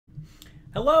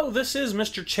Hello, this is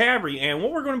Mr. Chabry, and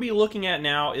what we're going to be looking at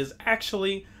now is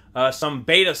actually some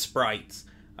beta sprites.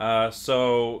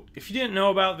 So, if you didn't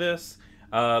know about this,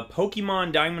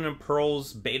 Pokemon Diamond and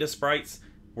Pearl's beta sprites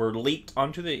were leaked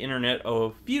onto the internet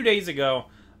a few days ago,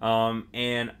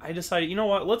 and I decided, you know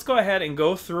what, let's go ahead and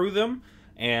go through them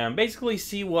and basically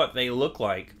see what they look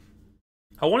like.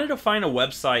 I wanted to find a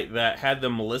website that had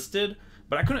them listed,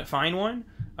 but I couldn't find one.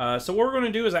 So what we're going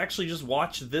to do is actually just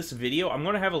watch this video. I'm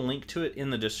going to have a link to it in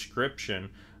the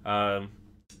description.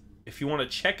 If you want to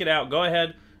check it out, go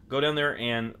ahead, go down there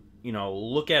and,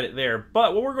 look at it there.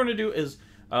 But what we're going to do is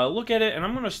look at it, and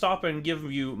I'm going to stop and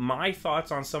give you my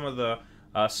thoughts on some of the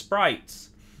sprites.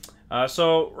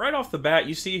 So right off the bat,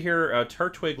 you see here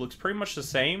Turtwig looks pretty much the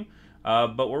same.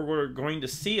 But what we're going to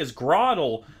see is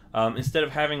Groddle, instead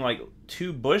of having like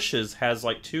two bushes, has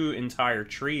like two entire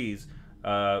trees.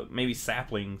 Maybe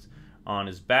saplings on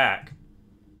his back.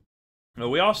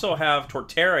 We also have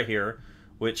Torterra here,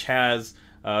 which has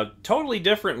a totally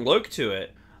different look to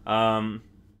it.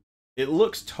 It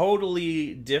looks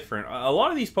totally different. A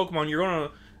lot of these Pokemon you're going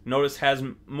to notice has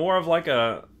more of like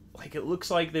it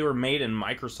looks like they were made in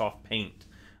Microsoft Paint.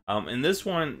 And this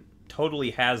one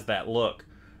totally has that look.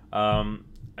 I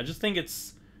just think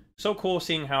it's so cool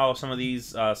seeing how some of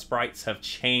these sprites have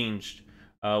changed.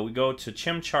 We go to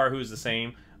Chimchar, who's the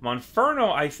same.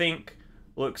 Monferno, I think,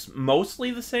 looks mostly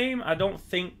the same. I don't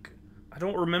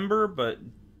remember, but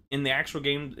in the actual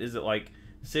game, is it like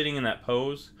sitting in that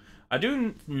pose? I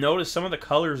do notice some of the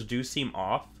colors do seem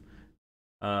off.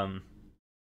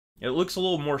 It looks a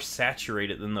little more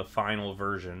saturated than the final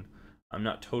version. I'm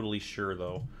not totally sure,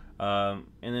 though. And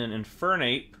then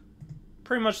Infernape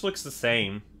pretty much looks the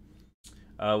same.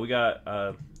 We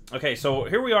got... okay, so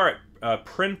here we are at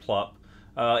Prinplup.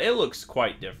 It looks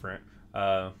quite different,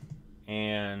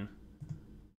 and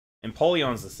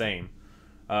Empoleon's the same.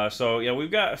 So yeah, we've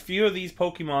got a few of these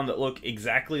Pokemon that look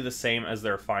exactly the same as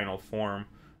their final form.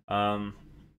 No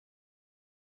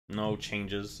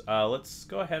changes. Let's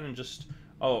go ahead and just...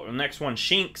 Oh, the next one,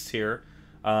 Shinx here.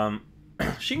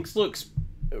 Shinx looks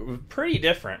pretty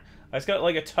different. It's got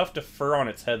like a tuft of fur on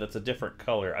its head that's a different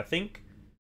color. I think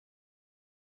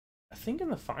in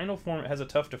the final form it has a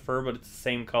tuft of fur, but it's the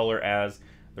same color as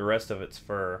the rest of its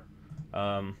fur.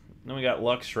 Then we got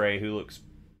Luxray, who looks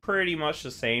pretty much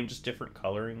the same, just different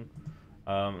coloring.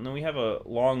 And then we have a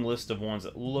long list of ones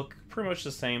that look pretty much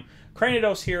the same.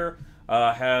 Cranidos here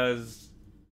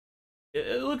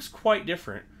it looks quite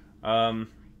different.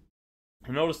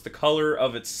 Notice the color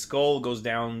of its skull goes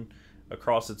down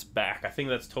across its back. I think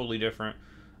that's totally different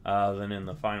than in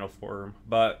the final form.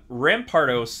 But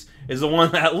Rampardos is the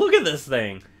one that... Look at this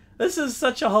thing! This is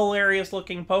such a hilarious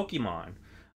looking Pokemon.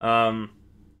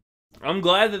 I'm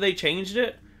glad that they changed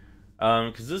it,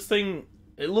 because this thing,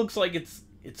 it looks like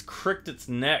it's cricked its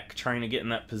neck trying to get in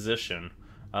that position.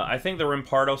 I think the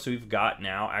Rampardos we've got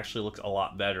now actually looks a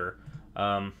lot better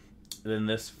than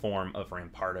this form of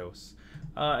Rampardos.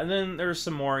 And then there's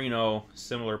some more,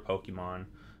 similar Pokemon.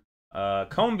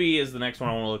 Combee is the next one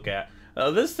I want to look at.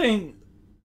 This thing,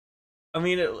 I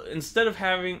mean, instead of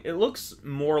having... It looks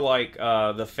more like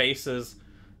the faces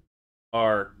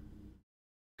are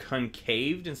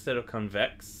concaved instead of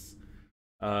convex.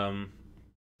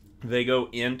 They go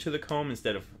into the comb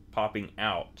instead of popping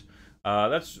out.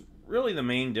 That's really the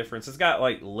main difference. It's got,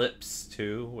 like, lips,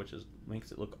 too, which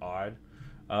makes it look odd.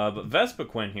 But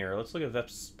Vespiquen here. Let's look at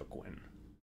Vespiquen.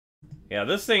 Yeah,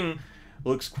 this thing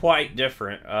looks quite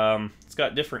different. It's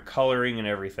got different coloring and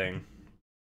everything.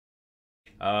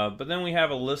 But then we have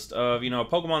a list of,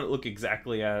 Pokemon that look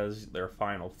exactly as their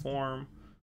final form.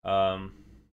 We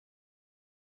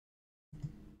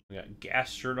got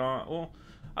Gastrodon. Well,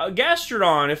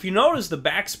 Gastrodon, if you notice, the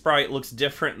back sprite looks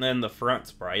different than the front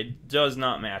sprite. It does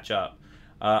not match up.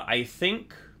 I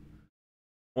think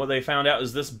what they found out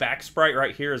is this back sprite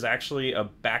right here is actually a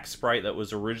back sprite that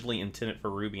was originally intended for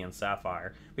Ruby and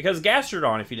Sapphire. Because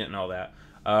Gastrodon, if you didn't know that,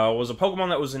 was a Pokemon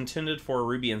that was intended for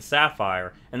Ruby and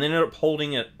Sapphire, and they ended up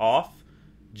holding it off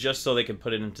just so they could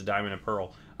put it into Diamond and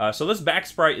Pearl. So this back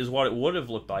sprite is what it would have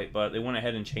looked like, but they went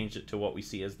ahead and changed it to what we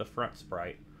see as the front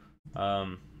sprite.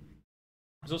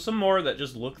 So some more that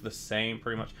just look the same,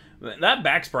 pretty much. That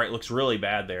back sprite looks really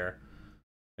bad there.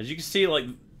 As you can see, like,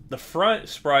 the front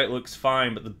sprite looks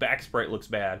fine, but the back sprite looks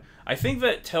bad. I think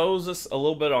that tells us a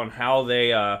little bit on how they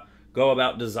go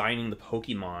about designing the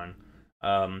Pokemon.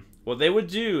 What they would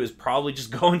do is probably just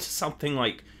go into something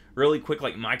like really quick,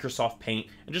 like Microsoft Paint,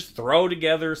 and just throw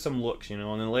together some looks, and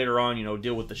then later on,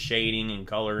 deal with the shading and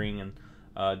coloring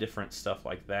and different stuff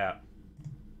like that.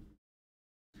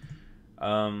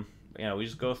 We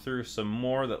just go through some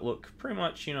more that look pretty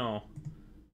much,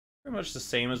 pretty much the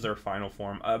same as their final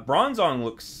form. Bronzong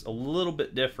looks a little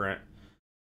bit different.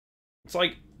 It's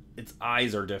like its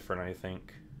eyes are different, I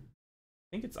think. I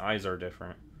think its eyes are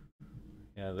different.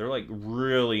 Yeah, they're like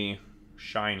really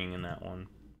shining in that one.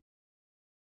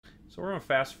 So we're going to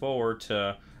fast forward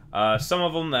to some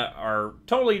of them that are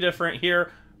totally different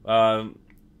here.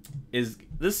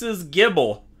 This is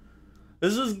Gibble.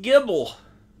 This is Gibble.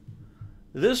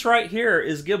 This right here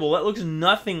is Gibble. That looks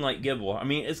nothing like Gibble. I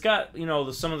mean, it's got, you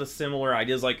know, some of the similar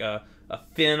ideas, like a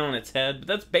fin on its head, but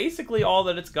that's basically all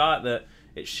that it's got that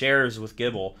it shares with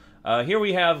Gibble. Here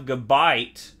we have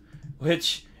Gabite,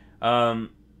 which that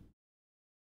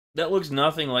looks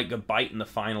nothing like Gabite in the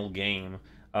final game.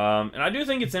 And I do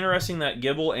think it's interesting that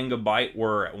Gibble and Gabite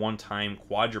were at one time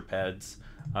quadrupeds.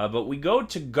 But we go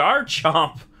to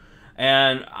Garchomp,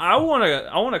 and I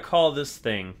wanna call this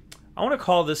thing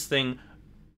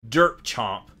Derp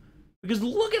Chomp, because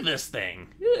look at this thing.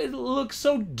 It looks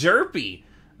so derpy.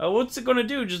 What's it gonna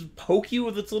do? Just poke you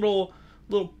with its little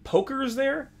pokers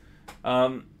there?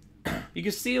 You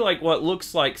can see like what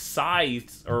looks like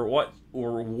scythes, or what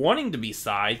were wanting to be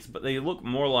scythes, but they look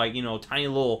more like, you know, tiny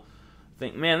little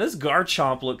thing. Man, this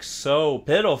Garchomp looks so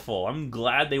pitiful. I'm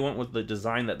glad they went with the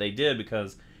design that they did,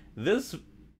 because this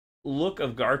look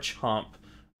of Garchomp,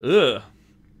 ugh.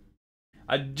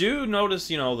 I do notice,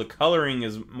 you know, the coloring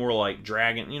is more like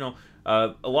dragon. You know,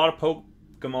 a lot of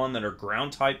Pokemon that are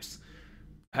ground types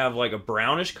have like a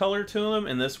brownish color to them,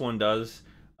 and this one does.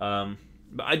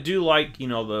 But I do like, you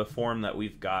know, the form that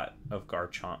we've got of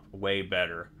Garchomp way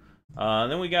better.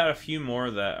 Then we got a few more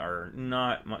that are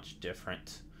not much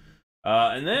different.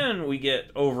 And then we get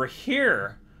over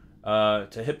here to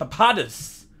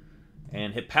Hippopotas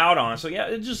and Hippowdon. So yeah,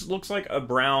 it just looks like a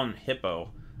brown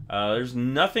hippo. There's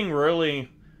nothing really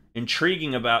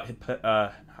intriguing about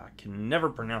I can never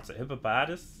pronounce it,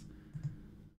 Hippopotas.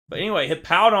 But anyway,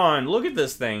 Hippowdon, look at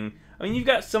this thing. I mean, you've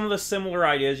got some of the similar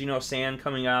ideas, you know, sand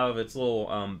coming out of its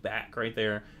little back right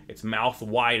there. Its mouth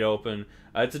wide open.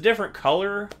 It's a different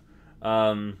color.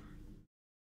 And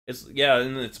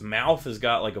its mouth has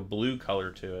got like a blue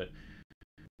color to it.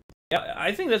 Yeah,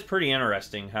 I think that's pretty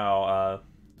interesting how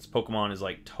this Pokemon is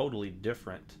like totally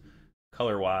different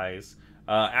color-wise.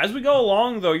 As we go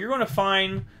along, though, you're going to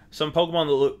find some Pokemon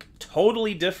that look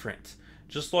totally different,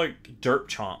 just like Derp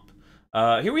Chomp.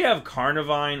 Here we have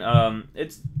Carnivine.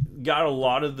 It's got a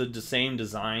lot of the same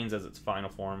designs as its final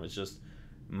form. It's just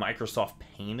Microsoft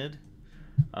painted.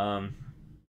 I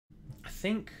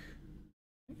think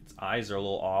its eyes are a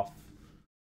little off.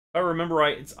 If I remember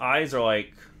right, its eyes are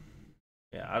like...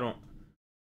 Yeah, I don't...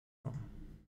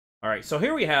 Alright, so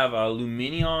here we have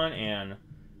Lumineon and...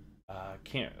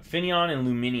 Finneon and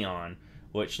Lumineon,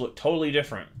 which look totally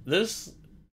different. This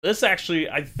actually,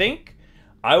 I think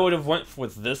I would have went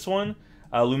with this one.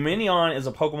 Lumineon is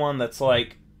a Pokemon that's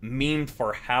like memed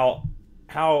for how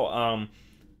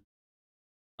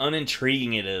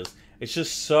unintriguing it is. It's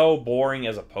just so boring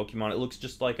as a Pokemon. It looks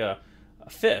just like a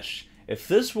fish. If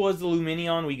this was the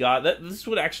Lumineon we got, this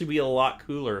would actually be a lot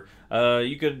cooler.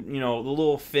 You could, you know, the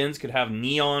little fins could have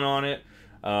neon on it.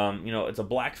 You know, it's a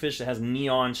black fish that has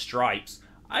neon stripes.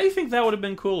 I think that would have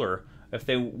been cooler if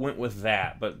they went with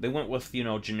that, but they went with, you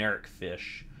know, generic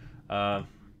fish.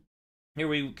 Here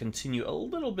we continue a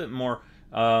little bit more,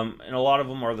 and a lot of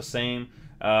them are the same.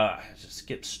 Just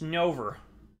skip Snover.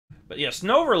 But yeah,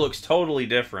 Snover looks totally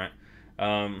different.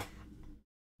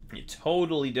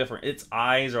 Totally different. Its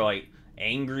eyes are like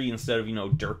angry instead of, you know,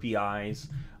 derpy eyes.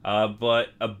 But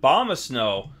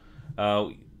Abomasnow,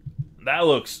 that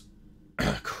looks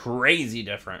crazy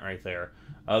different right there.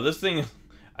 This thing,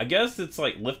 I guess it's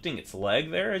like lifting its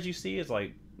leg there, as you see. It's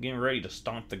like getting ready to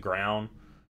stomp the ground.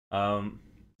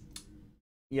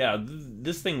 Yeah,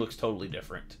 this thing looks totally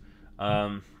different.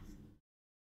 As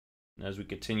we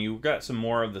continue, we've got some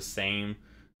more of the same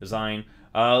design.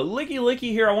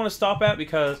 Licky here I want to stop at,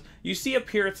 because you see up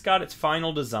here it's got its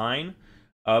final design.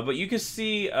 But you can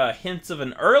see hints of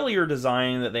an earlier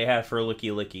design that they had for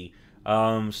Licky.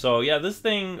 So yeah, this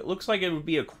thing looks like it would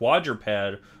be a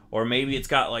quadruped, or maybe it's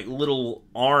got like little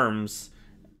arms,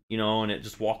 you know, and it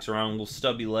just walks around with little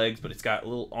stubby legs, but it's got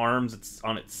little arms. It's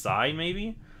on its side,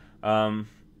 maybe.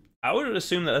 I would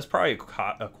assume that that's probably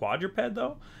a quadruped,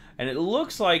 though. And it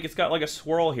looks like it's got like a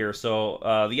swirl here.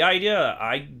 So the idea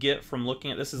I get from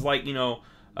looking at this is like, you know,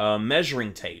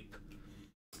 measuring tape.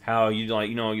 How you, like,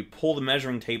 you know, you pull the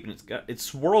measuring tape and it's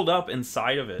swirled up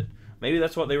inside of it. Maybe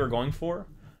that's what they were going for.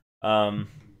 But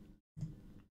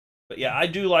yeah, I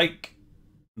do like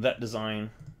that design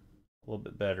a little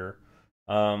bit better.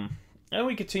 And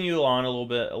we continue on a little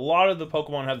bit. A lot of the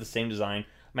Pokemon have the same design.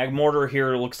 Magmortar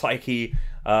here looks like he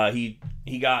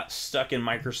He got stuck in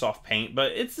Microsoft Paint,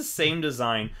 but it's the same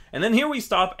design. And then here we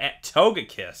stop at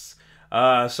Togekiss.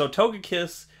 So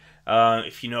Togekiss,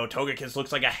 if you know, Togekiss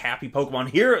looks like a happy Pokemon.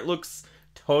 Here it looks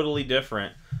totally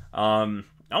different.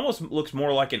 Almost looks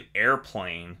more like an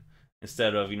airplane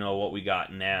instead of, you know, what we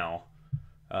got now.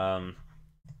 Let's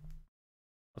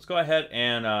go ahead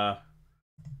and,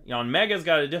 you know, Mega's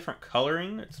got a different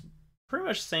coloring. It's pretty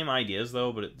much the same ideas,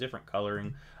 though, but it's different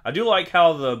coloring. I do like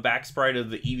how the back sprite of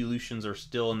the evolutions are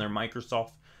still in their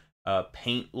Microsoft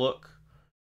Paint look.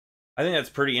 I think that's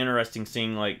pretty interesting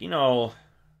seeing, like, you know,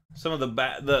 some of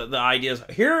the ideas.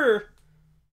 Here,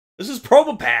 this is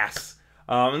Probopass.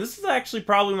 And this is actually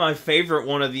probably my favorite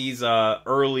one of these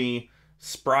early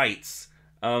sprites.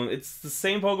 It's the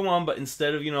same Pokemon, but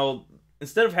instead of, you know,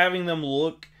 instead of having them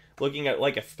looking at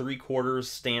like a 3/4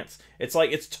 stance, it's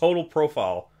like its total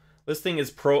profile. This thing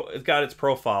is it's got its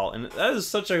profile, and that is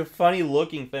such a funny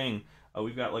looking thing.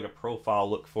 We've got like a profile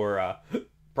look for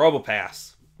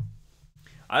Probopass.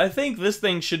 I think this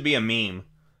thing should be a meme.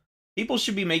 People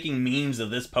should be making memes of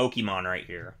this Pokemon right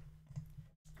here.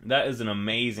 That is an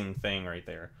amazing thing right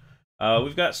there.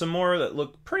 We've got some more that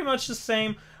look pretty much the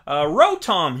same.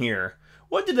 Rotom here.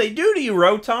 What did they do to you,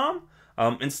 Rotom?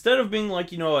 Instead of being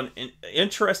like, you know, an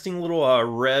interesting little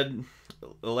red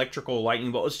electrical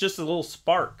lightning bolt, it's just a little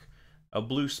spark. A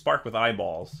blue spark with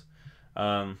eyeballs.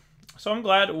 So I'm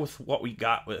glad with what we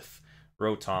got with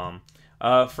Rotom.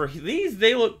 For these,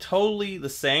 they look totally the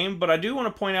same, but I do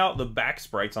want to point out the back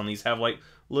sprites on these have like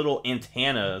little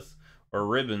antennas or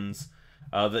ribbons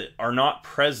that are not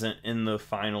present in the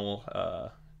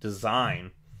final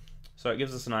design. So it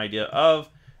gives us an idea of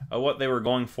what they were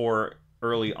going for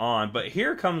early on. But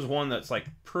here comes one that's like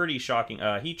pretty shocking.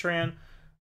 Heatran,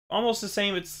 almost the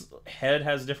same. Its head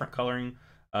has different coloring.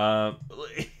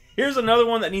 Here's another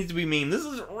one that needs to be meme. This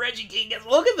is Regigigas.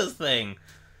 Look at this thing.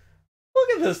 Look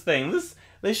at this thing.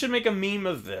 They should make a meme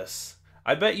of this.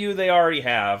 I bet you they already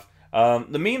have.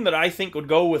 The meme that I think would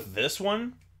go with this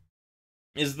one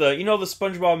is the, you know, the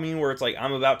SpongeBob meme where it's like,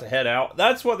 I'm about to head out.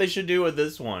 That's what they should do with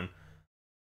this one.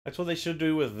 That's what they should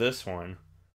do with this one.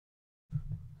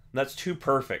 That's too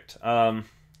perfect.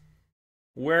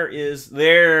 Where is...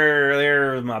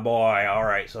 There's my boy.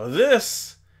 Alright, so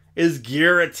this is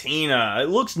Giratina. It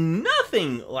looks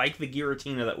nothing like the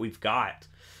Giratina that we've got.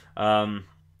 But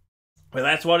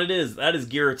that's what it is. That is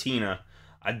Giratina.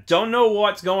 I don't know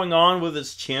what's going on with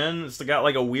its chin. It's got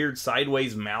like a weird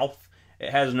sideways mouth. It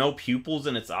has no pupils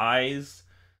in its eyes.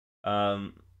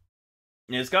 And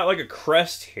it's got like a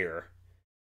crest here.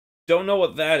 Don't know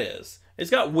what that is. It's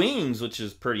got wings, which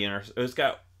is pretty interesting. It's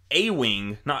got a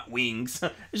wing, not wings.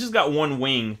 It's just got one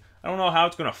wing. I don't know how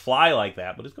it's going to fly like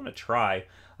that, but it's going to try.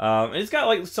 And it's got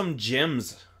like some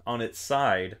gems on its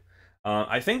side.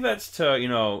 I think that's to, you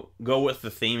know, go with the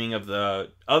theming of the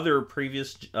other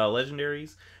previous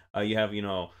legendaries. You have, you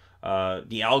know,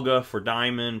 Dialga for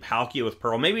Diamond, Palkia with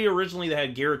Pearl. Maybe originally they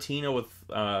had Giratina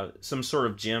with some sort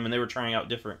of gem, and they were trying out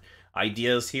different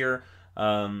ideas here.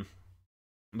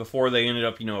 Before they ended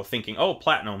up, you know, thinking, oh,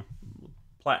 Platinum.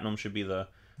 Platinum should be the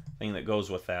thing that goes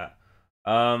with that.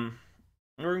 We're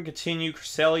going to continue.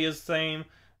 Cresselia's the same.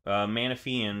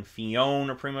 Manaphy and Fion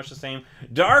are pretty much the same.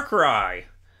 Darkrai.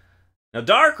 Now,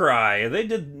 Darkrai, they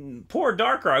did... Poor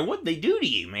Darkrai, what'd they do to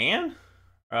you, man?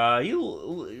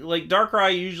 Like,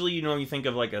 Darkrai, usually, you know, you think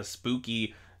of, like, a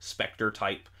spooky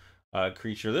specter-type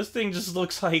creature. This thing just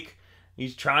looks like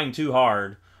he's trying too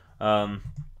hard.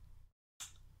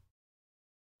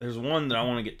 There's one that I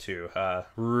want to get to. I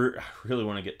really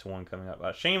want to get to one coming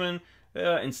up. Shaman,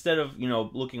 instead of, you know,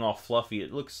 looking all fluffy,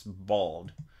 it looks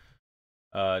bald.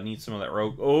 Needs some of that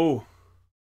rogue. Oh!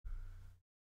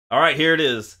 Alright, here it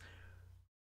is.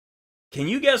 Can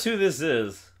you guess who this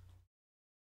is?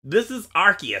 This is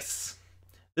Arceus.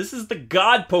 This is the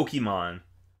god Pokemon.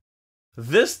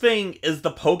 This thing is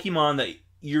the Pokemon that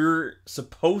you're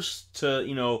supposed to,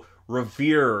 you know,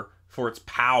 revere for its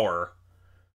power.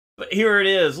 But here it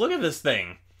is. Look at this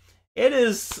thing. It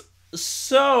is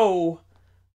so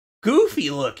goofy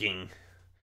looking.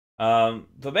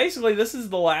 But basically, this is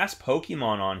the last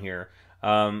Pokemon on here.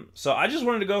 So I just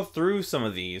wanted to go through some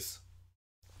of these.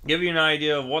 Give you an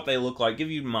idea of what they look like. Give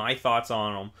you my thoughts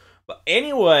on them. But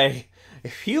anyway,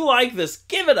 if you like this,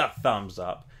 give it a thumbs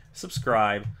up.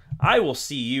 Subscribe. I will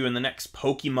see you in the next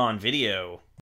Pokemon video.